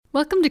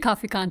Welcome to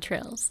Coffee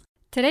Contrails.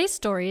 Today's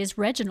story is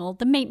Reginald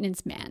the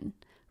Maintenance Man,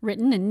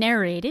 written and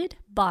narrated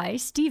by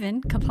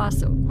Stephen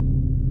Capasso.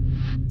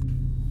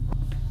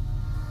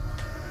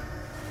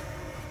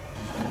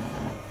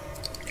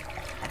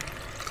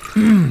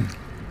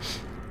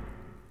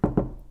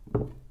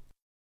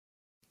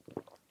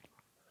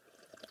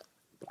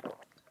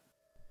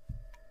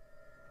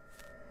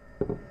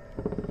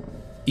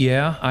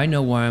 Yeah, I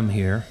know why I'm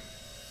here.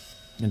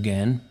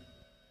 Again.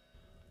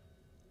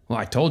 Well,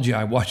 I told you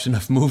I watched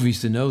enough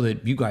movies to know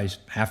that you guys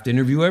have to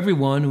interview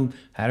everyone who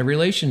had a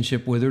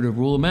relationship with her to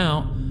rule them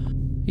out.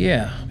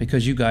 Yeah,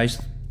 because you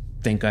guys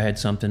think I had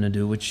something to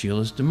do with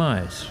Sheila's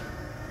demise.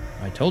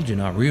 I told you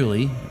not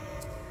really.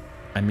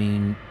 I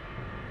mean,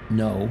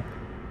 no.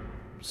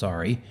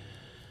 Sorry.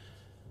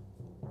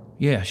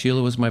 Yeah,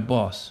 Sheila was my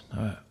boss.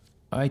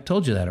 I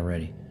told you that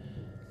already.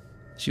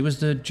 She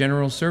was the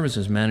general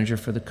services manager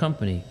for the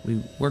company.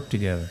 We worked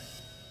together.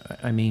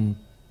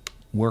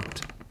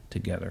 Worked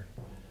together.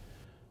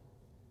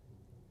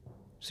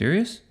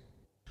 Serious?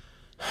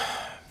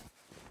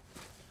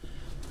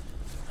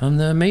 I'm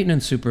the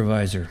maintenance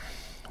supervisor.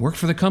 Worked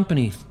for the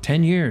company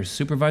 10 years,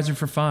 supervisor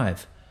for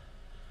 5.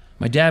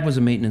 My dad was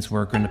a maintenance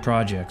worker in the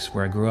projects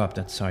where I grew up.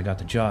 That's how I got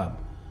the job.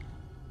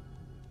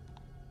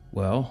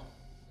 Well,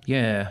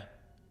 yeah,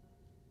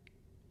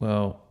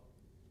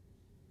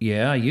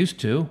 I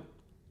used to.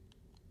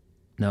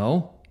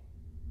 No.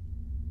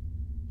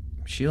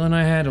 Sheila and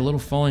I had a little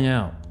falling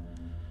out.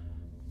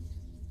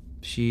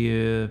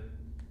 She,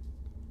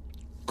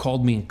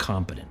 called me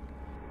incompetent.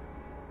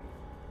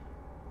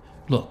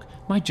 Look,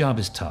 my job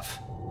is tough.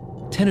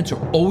 Tenants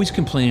are always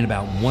complaining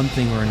about one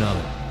thing or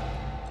another.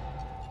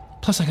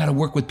 Plus, I gotta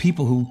work with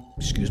people who,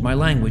 excuse my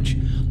language,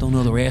 don't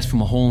know their ass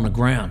from a hole in the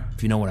ground,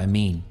 if you know what I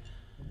mean.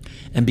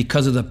 And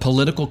because of the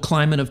political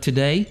climate of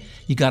today,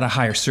 you gotta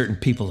hire certain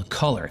people of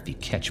color, if you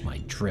catch my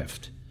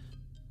drift.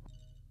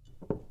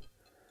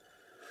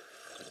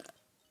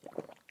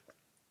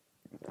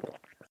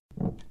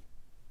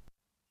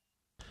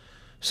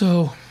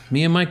 So,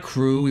 me and my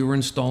crew, we were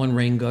installing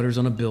rain gutters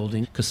on a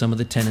building because some of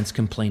the tenants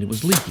complained it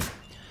was leaking.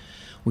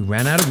 We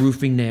ran out of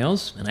roofing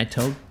nails, and I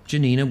told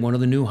Janina, one of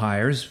the new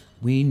hires,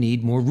 we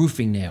need more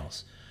roofing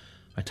nails.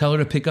 I tell her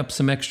to pick up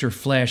some extra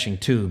flashing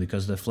too,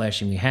 because the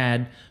flashing we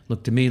had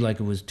looked to me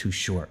like it was too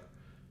short.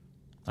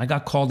 I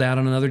got called out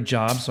on another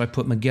job, so I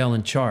put Miguel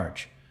in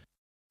charge.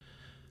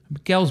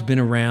 Miguel's been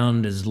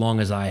around as long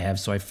as I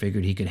have, so I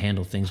figured he could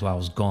handle things while I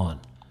was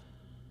gone.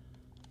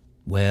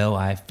 Well,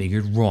 I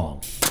figured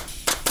wrong.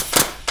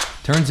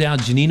 Turns out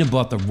Janina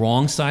bought the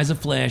wrong size of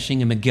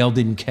flashing and Miguel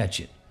didn't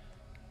catch it.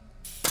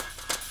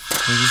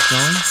 Where's this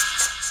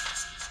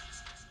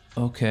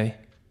going? Okay.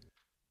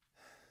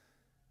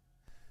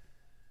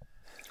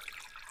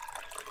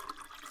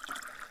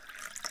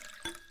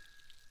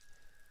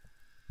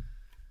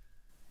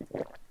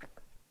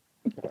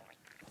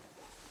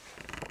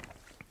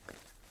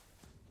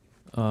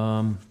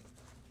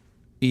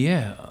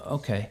 Yeah,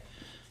 okay.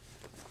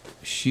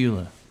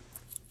 Sheila.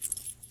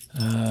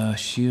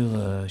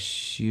 Sheila.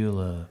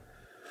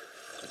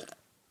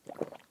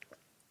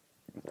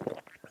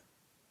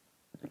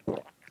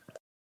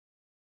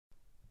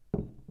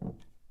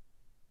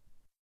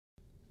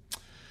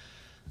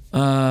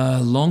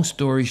 Long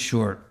story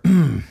short,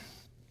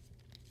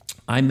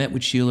 I met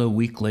with Sheila a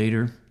week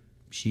later.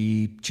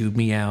 She chewed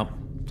me out,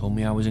 told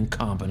me I was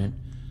incompetent.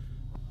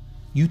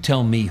 You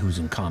tell me who's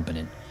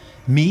incompetent.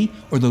 Me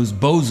or those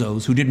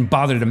bozos who didn't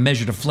bother to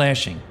measure the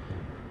flashing?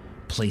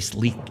 Place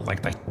leaked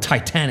like the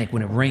Titanic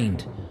when it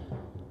rained.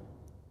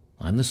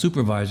 I'm the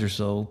supervisor,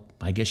 so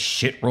I guess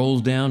shit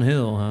rolls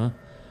downhill, huh?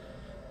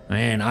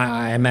 And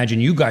I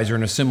imagine you guys are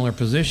in a similar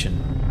position.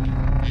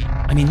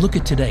 I mean, look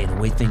at today, the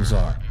way things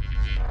are.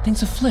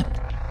 Things have flipped.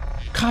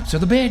 Cops are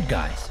the bad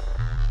guys.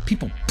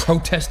 People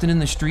protesting in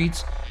the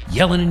streets,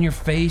 yelling in your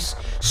face,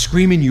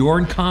 screaming you're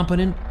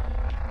incompetent.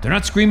 They're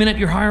not screaming at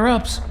your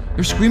higher-ups.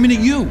 They're screaming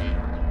at you.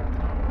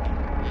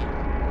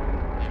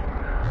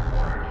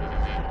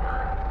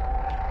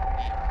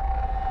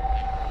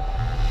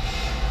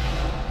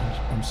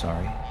 I'm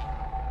sorry.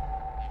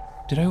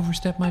 Did I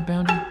overstep my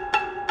boundary?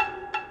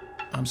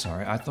 I'm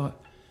sorry, I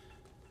thought...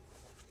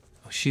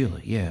 Oh,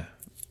 Sheila, yeah.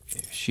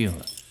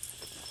 Sheila.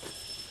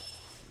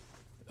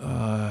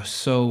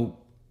 So,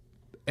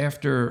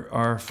 after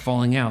our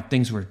falling out,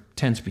 things were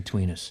tense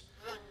between us.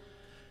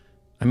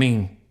 I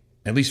mean,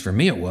 at least for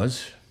me it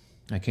was.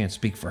 I can't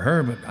speak for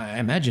her, but I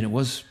imagine it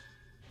was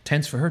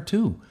tense for her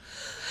too.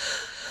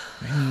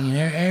 I mean,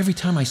 every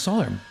time I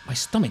saw her, my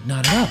stomach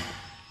knotted up.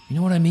 You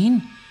know what I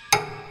mean?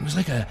 It was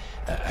like a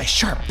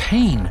sharp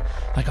pain,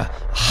 like a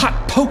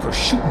hot poker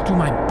shooting through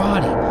my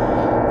body.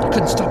 I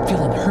couldn't stop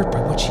feeling hurt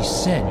by what she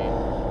said.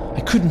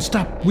 I couldn't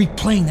stop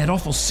replaying that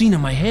awful scene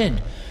in my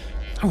head.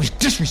 I was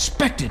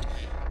disrespected.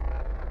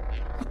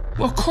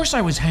 Well, of course I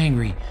was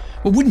hangry.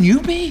 Well, wouldn't you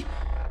be?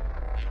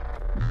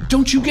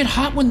 Don't you get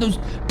hot when those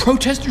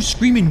protesters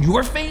scream in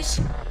your face?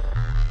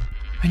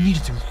 I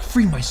needed to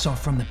free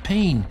myself from the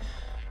pain.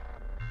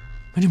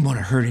 I didn't want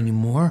to hurt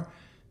anymore.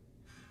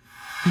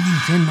 I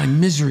needed to end my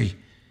misery.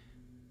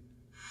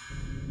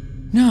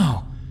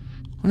 No,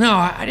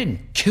 I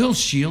didn't kill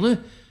Sheila.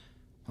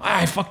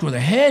 I fucked with her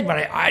head,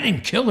 but I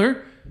didn't kill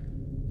her.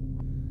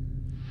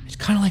 It's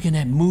kind of like in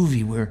that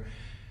movie where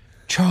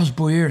Charles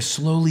Boyer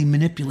slowly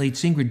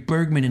manipulates Ingrid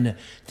Bergman into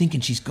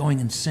thinking she's going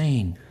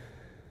insane.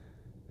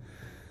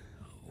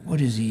 What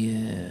is he,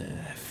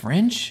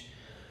 French?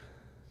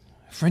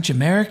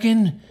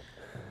 French-American?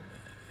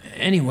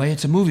 Anyway,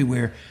 it's a movie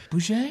where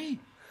Bouger?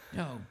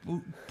 No,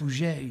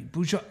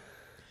 Bouger.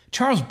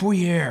 Charles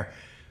Boyer.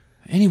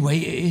 Anyway,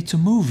 it's a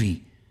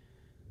movie.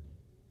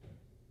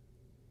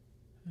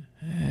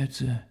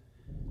 It's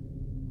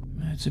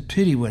a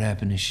pity what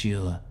happened to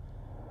Sheila.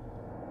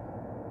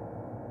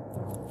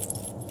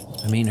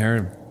 I mean,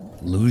 her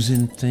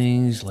losing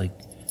things like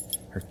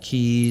her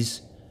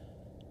keys,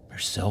 her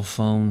cell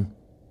phone,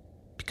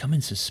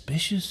 becoming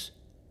suspicious,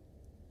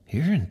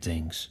 hearing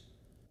things,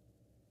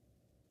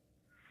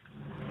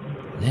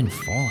 and then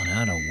falling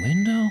out a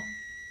window.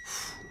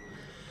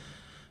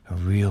 A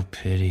real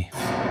pity.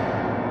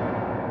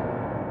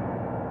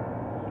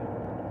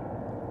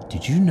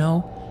 Did you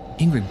know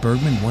Ingrid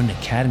Bergman won an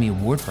Academy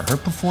Award for her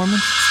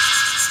performance?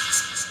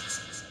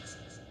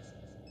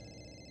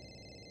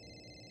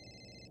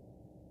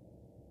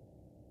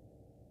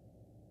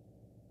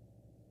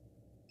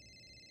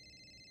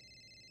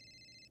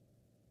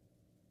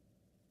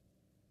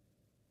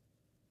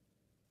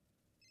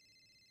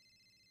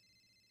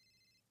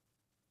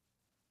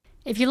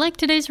 If you liked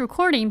today's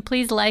recording,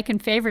 please like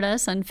and favorite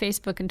us on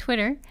Facebook and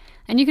Twitter,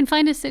 and you can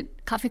find us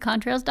at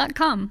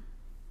coffeecontrails.com.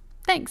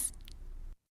 Thanks.